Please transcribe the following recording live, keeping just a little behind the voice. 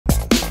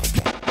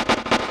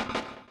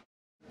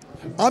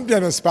I'm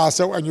Dennis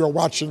Basso, and you're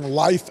watching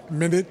Life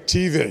Minute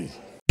TV.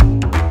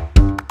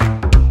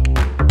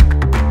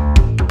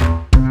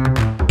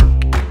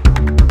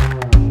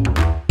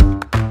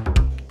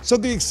 So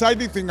the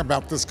exciting thing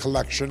about this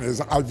collection is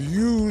I've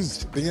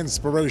used the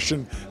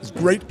inspiration as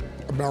great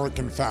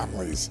American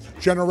families,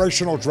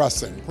 generational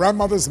dressing,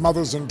 grandmothers,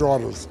 mothers, and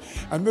daughters.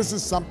 And this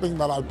is something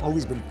that I've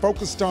always been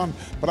focused on,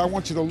 but I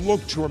want you to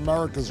look to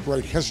America's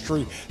great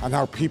history and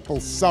how people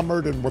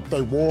summered and what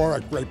they wore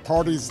at great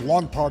parties,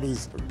 lawn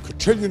parties,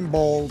 cotillion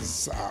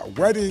balls,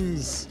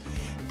 weddings.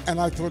 And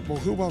I thought, well,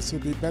 who else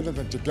would be better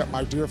than to get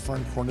my dear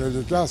friend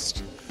Cornelia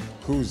Guest,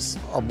 who's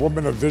a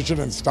woman of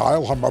vision and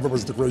style. Her mother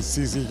was the great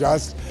CZ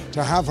Guest.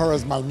 To have her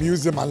as my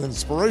muse and my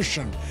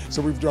inspiration.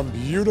 So we've done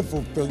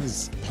beautiful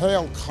things,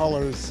 pale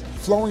colors,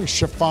 flowing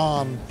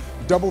chiffon,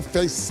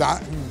 double-faced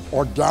satin,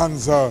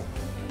 organza,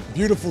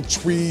 beautiful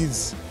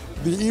tweeds.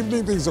 The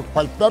evening things are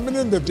quite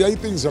feminine. The day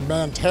things are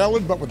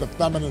man-tailored, but with a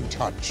feminine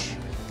touch.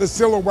 The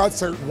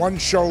silhouettes are one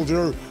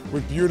shoulder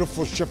with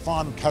beautiful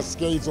chiffon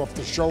cascades off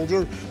the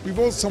shoulder. We've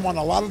also on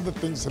a lot of the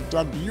things have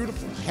done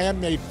beautiful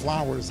handmade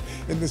flowers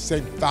in the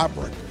same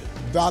fabric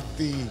that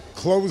the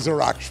clothes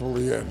are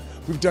actually in.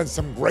 We've done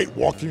some great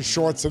walking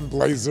shorts and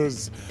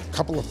blazers, a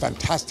couple of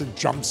fantastic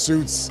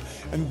jumpsuits,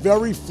 and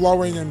very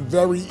flowing and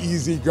very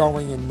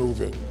easygoing and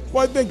moving.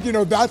 Well, I think,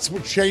 that's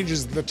what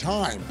changes the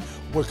time.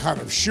 What kind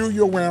of shoe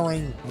you're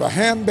wearing, the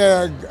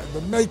handbag,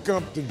 the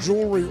makeup, the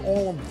jewelry,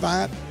 all of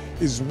that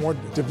is what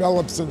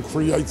develops and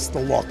creates the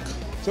look.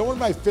 So one of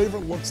my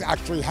favorite looks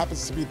actually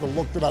happens to be the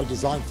look that I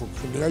designed for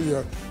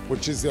Cornelia,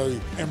 which is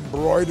a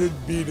embroidered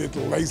beaded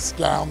lace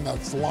gown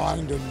that's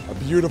lined in a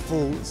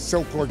beautiful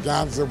silk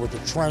organza with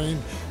a train.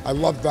 I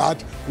love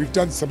that. We've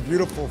done some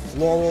beautiful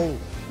floral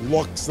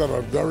looks that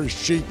are very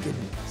chic and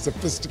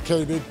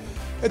sophisticated.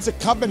 It's a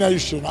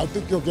combination. I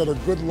think you'll get a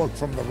good look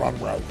from the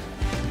runway.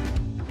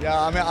 Yeah,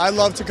 I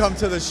love to come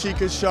to the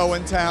chicest show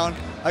in town.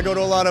 I go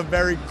to a lot of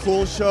very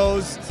cool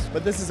shows,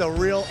 but this is a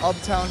real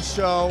uptown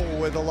show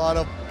with a lot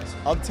of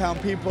uptown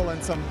people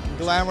and some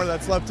glamour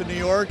that's left in New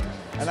York,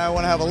 and I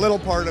want to have a little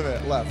part of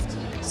it left.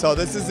 So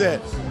this is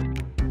it.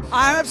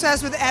 I'm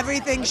obsessed with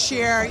everything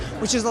sheer,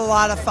 which is a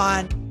lot of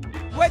fun.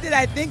 What did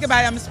I think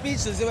about it? I'm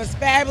speechless. It was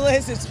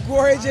fabulous. It's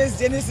gorgeous.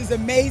 Dennis is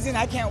amazing.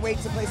 I can't wait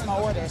to place my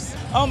orders.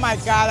 Oh my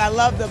God, I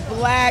love the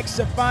black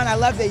chiffon. I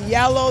love the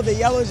yellow. The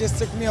yellow just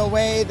took me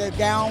away. The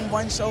gown,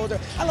 one shoulder.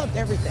 I loved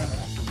everything.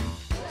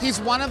 He's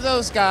one of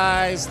those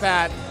guys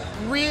that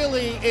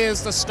really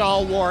is the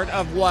stalwart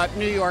of what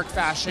New York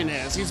fashion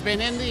is. He's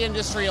been in the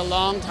industry a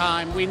long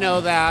time, we know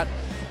that,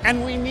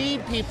 and we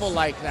need people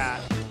like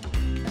that.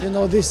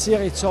 This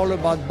year it's all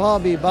about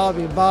Barbie,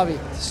 Barbie, Barbie.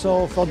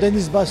 So for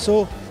Dennis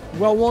Basso, we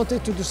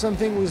wanted to do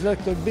something with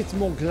like a bit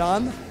more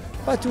glam,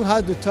 but to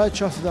add the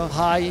touch of the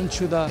high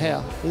into the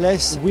hair.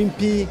 Less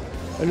wimpy,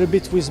 a little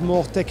bit with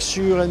more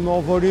texture and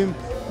more volume.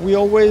 We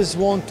always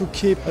want to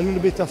keep a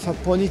little bit of a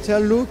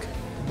ponytail look,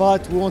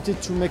 but we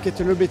wanted to make it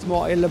a little bit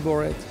more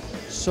elaborate.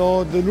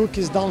 So the look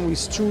is done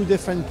with two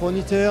different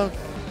ponytails,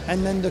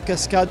 and then the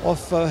cascade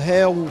of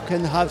hair we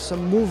can have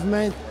some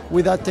movement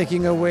without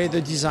taking away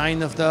the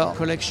design of the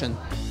collection.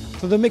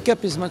 So the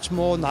makeup is much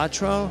more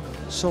natural,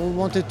 so we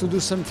wanted to do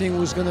something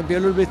who's going to be a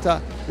little bit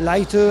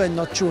lighter and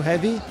not too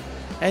heavy,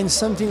 and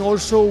something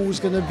also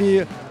who's going to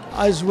be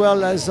as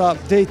well as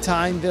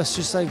daytime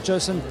versus like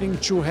just something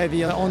too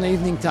heavy on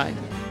evening time.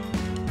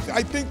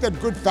 I think that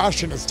good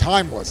fashion is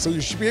timeless, so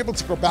you should be able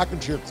to go back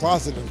into your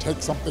closet and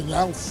take something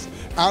else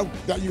out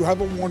that you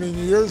haven't worn in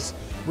years,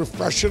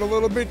 refresh it a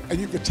little bit, and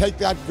you could take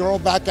that girl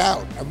back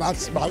out. And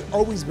that's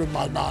always been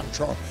my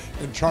mantra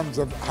in terms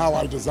of how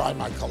I design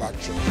my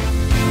collection.